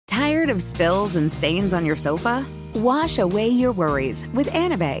of spills and stains on your sofa? Wash away your worries with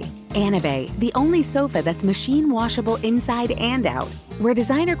Anabay. Anabay, the only sofa that's machine washable inside and out, where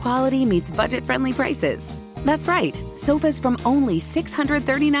designer quality meets budget-friendly prices. That's right, sofas from only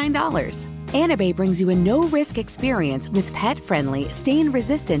 $639. Anabay brings you a no-risk experience with pet-friendly,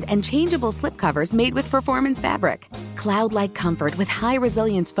 stain-resistant, and changeable slipcovers made with performance fabric, cloud-like comfort with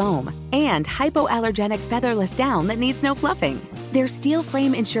high-resilience foam, and hypoallergenic featherless down that needs no fluffing. Their steel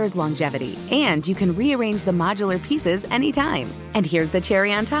frame ensures longevity, and you can rearrange the modular pieces anytime. And here's the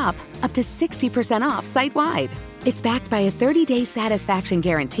cherry on top, up to 60% off site-wide. It's backed by a 30-day satisfaction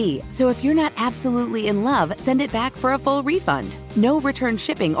guarantee, so if you're not absolutely in love, send it back for a full refund. No return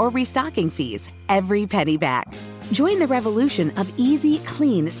shipping or restocking fees. Every penny back. Join the revolution of easy,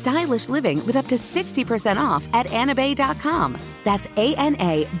 clean, stylish living with up to 60% off at anabay.com. That's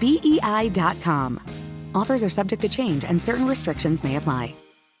ANABEI.com. Offers are subject to change and certain restrictions may apply.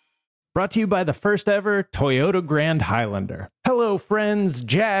 Brought to you by the first ever Toyota Grand Highlander. Hello, friends.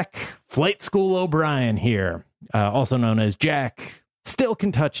 Jack, Flight School O'Brien here. Also known as Jack. Still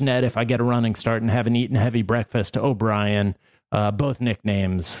can touch net if I get a running start and haven't eaten heavy breakfast. O'Brien. Both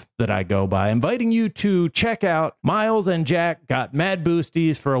nicknames that I go by. Inviting you to check out Miles and Jack Got Mad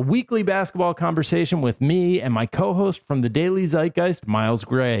Boosties for a weekly basketball conversation with me and my co-host from the Daily Zeitgeist, Miles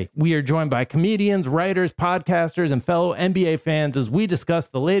Gray. We are joined by comedians, writers, podcasters, and fellow NBA fans as we discuss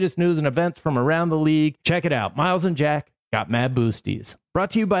the latest news and events from around the league. Check it out. Miles and Jack Got Mad Boosties.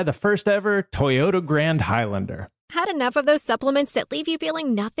 Brought to you by the first ever Toyota Grand Highlander. Had enough of those supplements that leave you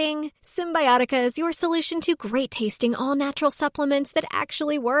feeling nothing? Symbiotica is your solution to great-tasting, all-natural supplements that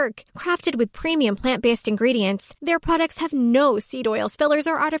actually work. Crafted with premium plant-based ingredients, their products have no seed oils, fillers,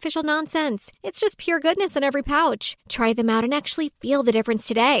 or artificial nonsense. It's just pure goodness in every pouch. Try them out and actually feel the difference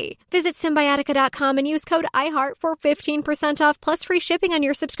today. Visit Symbiotica.com and use code IHEART for 15% off plus free shipping on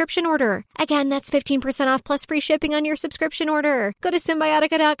your subscription order. Again, that's 15% off plus free shipping on your subscription order. Go to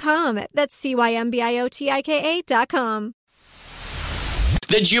Symbiotica.com. That's Cymbiotika.com.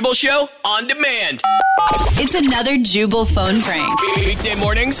 The Jubal Show on demand. It's another Jubal phone prank. Weekday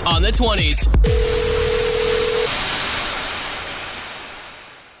mornings on the 20s.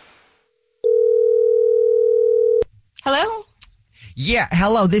 Hello? Yeah,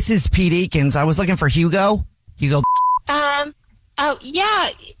 hello, this is Pete Eakins. I was looking for Hugo. Hugo. Oh, yeah.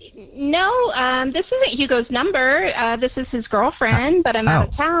 No, this isn't Hugo's number. This is his girlfriend, but I'm out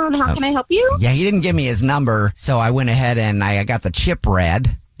of town. How can I help you? Yeah, he didn't give me his number, so I went ahead and I got the chip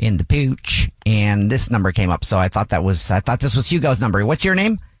read in the pooch, and this number came up, so I thought this was Hugo's number. What's your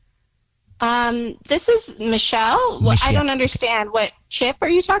name? This is Michelle. Well, I don't understand. What chip are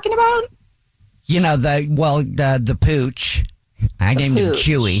you talking about? You know, the pooch. I named him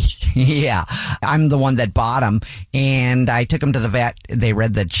Chewy. Yeah. I'm the one that bought him, and I took him to the vet. They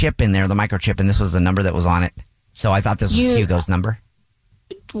read the chip in there, the microchip, and this was the number that was on it. So I thought this was Hugo's number.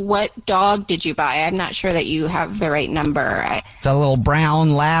 What dog did you buy? I'm not sure that you have the right number. It's a little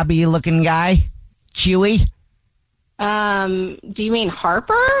brown, labby-looking guy. Chewy. Do you mean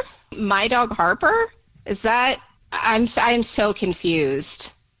Harper? My dog Harper? Is that... I'm so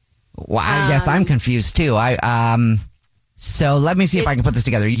confused. Well, I guess I'm confused, too. So let me see if I can put this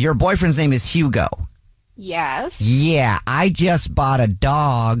together. Your boyfriend's name is Hugo. Yes. Yeah, I just bought a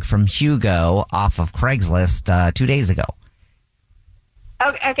dog from Hugo off of Craigslist 2 days ago.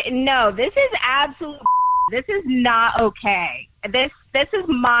 Okay, no, this is absolute. This is not okay. This is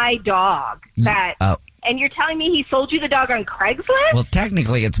my dog. And you're telling me he sold you the dog on Craigslist? Well,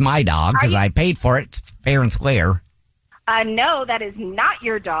 technically, it's my dog because I paid for it. It's fair and square. No, that is not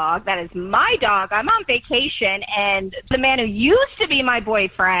your dog. That is my dog. I'm on vacation, and the man who used to be my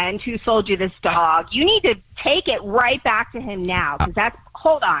boyfriend who sold you this dog, you need to take it right back to him now. Because that's...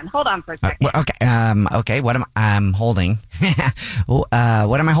 Hold on for a second. Okay, what am I holding? What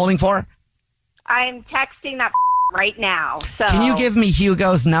am I holding for? I'm texting that right now. So can you give me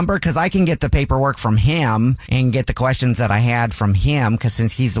Hugo's number? Because I can get the paperwork from him and get the questions that I had from him, because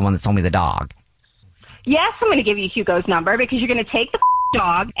since he's the one that sold me the dog. Yes, I'm going to give you Hugo's number because you're going to take the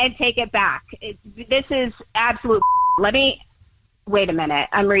dog and take it back. This is absolute. Let me wait a minute.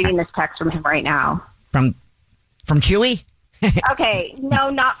 I'm reading this text from him right now. From Chewy? Okay, no,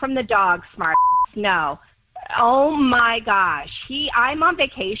 not from the dog, smart. No. Oh my gosh. I'm on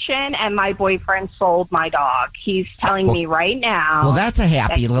vacation and my boyfriend sold my dog. He's telling me right now. Well, that's a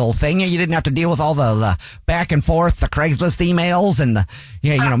happy little thing. You didn't have to deal with all the back and forth, the Craigslist emails and the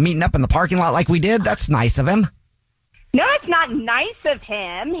meeting up in the parking lot like we did. That's nice of him. No, it's not nice of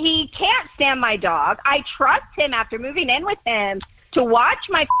him. He can't stand my dog. I trust him after moving in with him to watch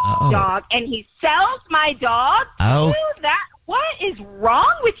my dog, and he sells my dog to that What is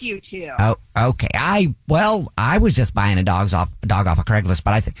wrong with you two? Oh, okay. I was just buying a dog off of Craigslist,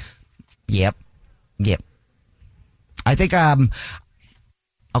 but I think, yep. I think,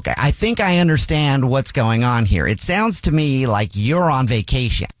 okay. I think I understand what's going on here. It sounds to me like you're on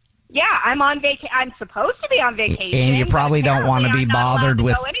vacation. Yeah, I'm on vacation. I'm supposed to be on vacation. And you probably don't want to be bothered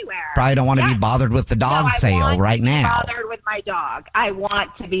with, probably don't want to be bothered with the dog sale right now. Bothered with my dog. I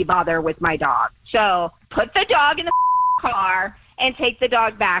want to be bothered with my dog. So put the dog in the car and take the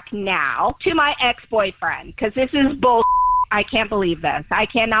dog back now to my ex-boyfriend, because this is bull. I can't believe this. I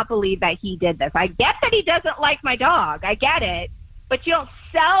cannot believe that he did this. I get that he doesn't like my dog. I get it. But you don't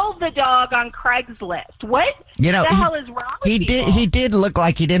sell the dog on Craigslist. What the hell is wrong with people? He did look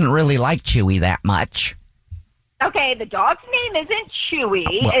like he didn't really like Chewy that much. Okay, the dog's name isn't Chewy.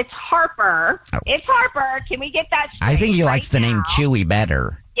 It's Harper. Oh. It's Harper. Can we get that straight? I think he likes the name Chewy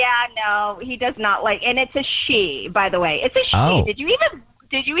better. Yeah, no, he does not like, and it's a she, by the way. It's a she. Oh. Did you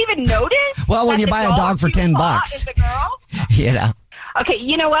even notice? Well, when you buy a dog for $10, is a girl? You know. Okay,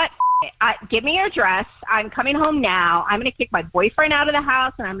 you know what? Give me your address. I'm coming home now. I'm going to kick my boyfriend out of the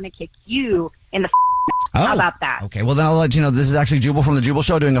house, and I'm going to kick you in the. How about that? Okay, well then I'll let you know. This is actually Jubal from the Jubal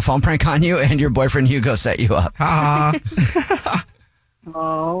Show doing a phone prank on you, and your boyfriend Hugo set you up.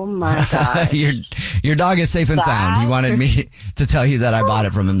 Oh my God! Your dog is safe and sound. He wanted me to tell you that I bought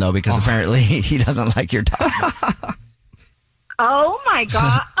it from him though, because apparently he doesn't like your dog. Oh my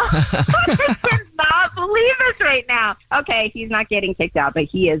God! I cannot believe this right now. Okay, he's not getting kicked out, but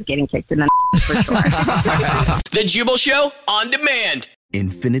he is getting kicked in the for sure. The Jubal Show on demand.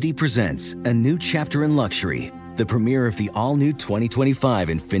 Infiniti presents a new chapter in luxury, the premiere of the all-new 2025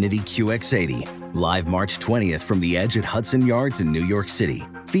 Infiniti QX80, live March 20th from the Edge at Hudson Yards in New York City,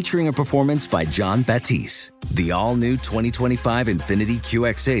 featuring a performance by John Batiste. The all-new 2025 Infiniti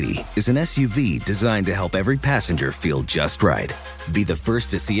QX80 is an SUV designed to help every passenger feel just right. Be the first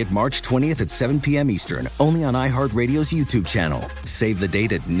to see it March 20th at 7 p.m. Eastern, only on iHeartRadio's YouTube channel. Save the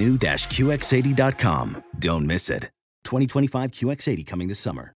date at new-QX80.com. Don't miss it. 2025 QX80 coming this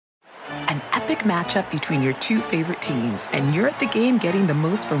summer. An epic matchup between your two favorite teams, and you're at the game getting the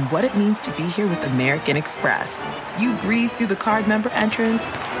most from what it means to be here with American Express. You breeze through the card member entrance,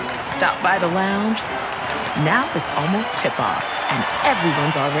 stop by the lounge. Now it's almost tip-off, and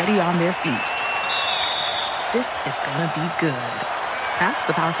everyone's already on their feet. This is gonna be good. That's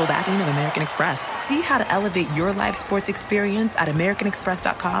the powerful backing of American Express. See how to elevate your live sports experience at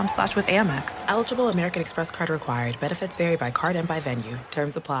americanexpress.com/withAmex. Eligible American Express card required. Benefits vary by card and by venue.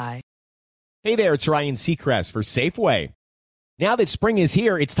 Terms apply. Hey there, it's Ryan Seacrest for Safeway. Now that spring is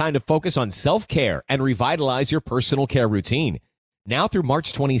here, it's time to focus on self-care and revitalize your personal care routine. Now through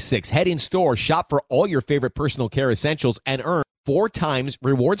March 26, head in store, shop for all your favorite personal care essentials, and earn 4 times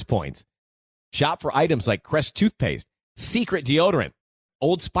rewards points. Shop for items like Crest toothpaste, Secret deodorant,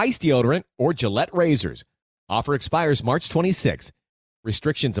 Old Spice deodorant, or Gillette razors. Offer expires March 26.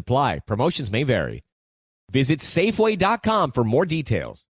 Restrictions apply. Promotions may vary. Visit Safeway.com for more details.